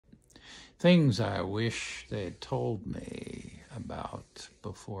things I wish they had told me about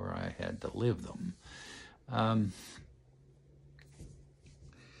before I had to live them. Um,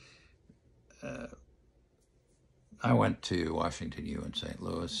 I went to Washington U in St.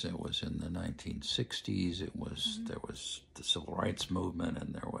 Louis. It was in the 1960s. There was the civil rights movement,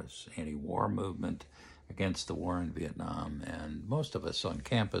 and there was anti-war movement against the war in Vietnam. And most of us on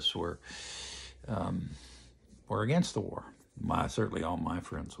campus were against the war. Certainly, all my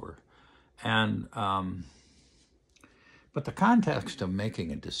friends were. And but the context of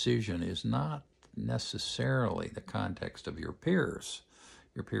making a decision is not necessarily the context of your peers.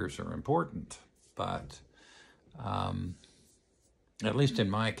 Your peers are important, but at least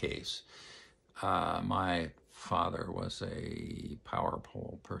in my case, my father was a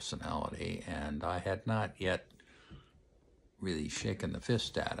powerful personality, and I had not yet really shaken the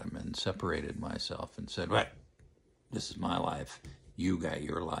fist at him and separated myself and said, "Right, this is my life. You got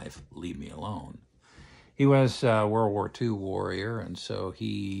your life. Leave me alone." He was a World War II warrior, and so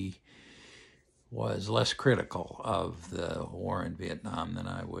he was less critical of the war in Vietnam than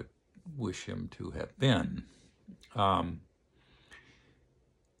I would wish him to have been.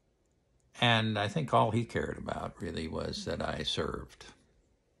 And I think all he cared about really was that I served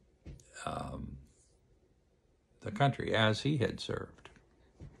the country as he had served,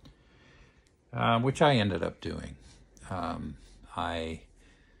 which I ended up doing.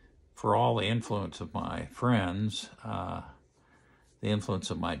 For all the influence of my friends, the influence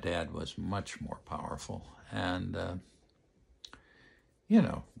of my dad was much more powerful. And,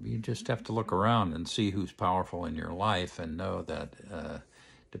 you just have to look around and see who's powerful in your life and know that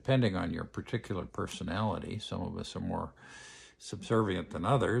depending on your particular personality, some of us are more subservient than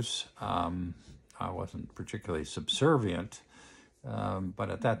others. I wasn't particularly subservient, but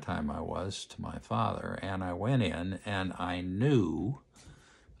at that time I was to my father. And I went in and I knew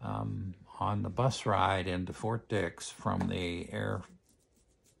on the bus ride into Fort Dix from the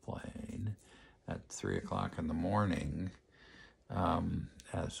airplane at 3 o'clock in the morning,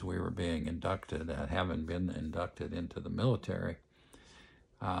 as we were being inducted, having been inducted into the military,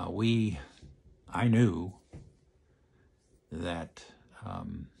 I knew that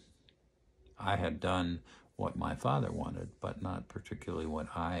I had done what my father wanted, but not particularly what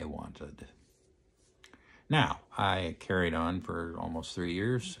I wanted. Now, I carried on for almost 3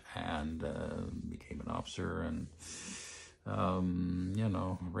 years and became an officer and,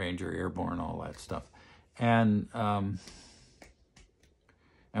 Ranger, Airborne, all that stuff. And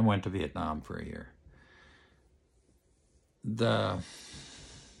went to Vietnam for a year.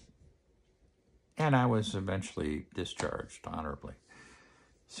 And I was eventually discharged honorably.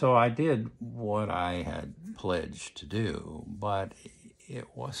 So I did what I had pledged to do, but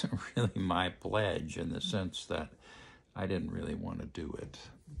it wasn't really my pledge in the sense that I didn't really want to do it.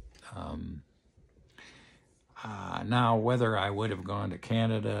 Now, whether I would have gone to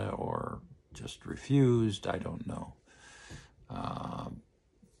Canada or just refused, I don't know.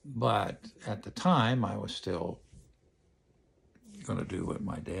 But at the time, I was still going to do what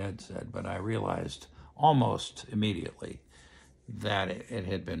my dad said, but I realized almost immediately that it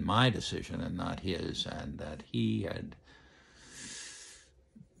had been my decision and not his, and that he had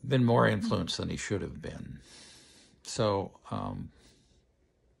been more influenced than he should have been. So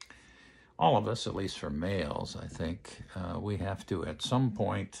all of us, at least for males, I think, we have to at some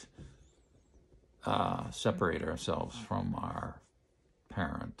point separate ourselves from our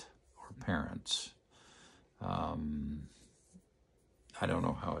parent or parents. I don't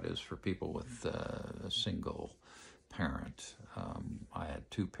know how it is for people with a single parent. I had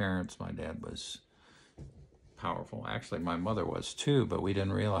two parents. My dad was powerful. Actually, my mother was too, but we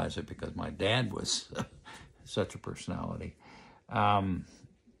didn't realize it because my dad was such a personality. And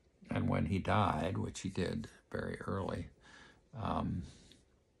when he died, which he did very early,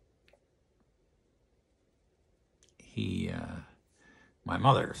 my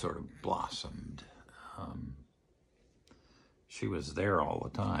mother sort of blossomed. She was there all the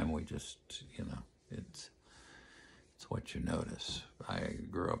time. We just, it's what you notice. I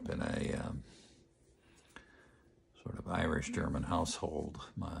grew up in a sort of Irish-German household,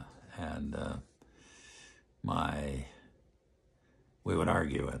 and we would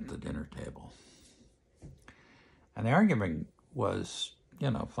argue at the dinner table. And the argument was,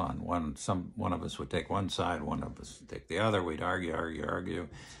 fun. One of us would take one side, one of us would take the other. We'd argue.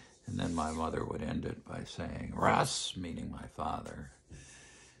 And then my mother would end it by saying, "Russ," meaning my father,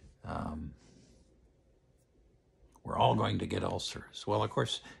 "we're all going to get ulcers." Well, of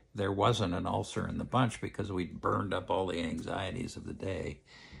course, there wasn't an ulcer in the bunch because we'd burned up all the anxieties of the day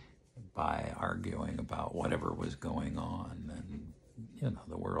by arguing about whatever was going on. And, you know,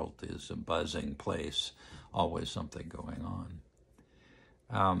 the world is a buzzing place, always something going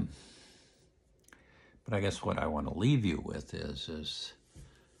on. But I guess what I want to leave you with is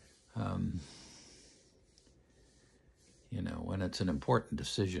you know, when it's an important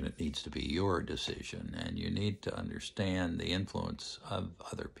decision, it needs to be your decision, and you need to understand the influence of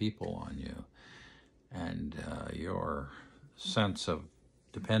other people on you, and your sense of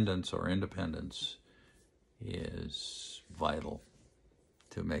dependence or independence is vital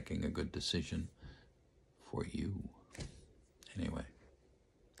to making a good decision for you. Anyway.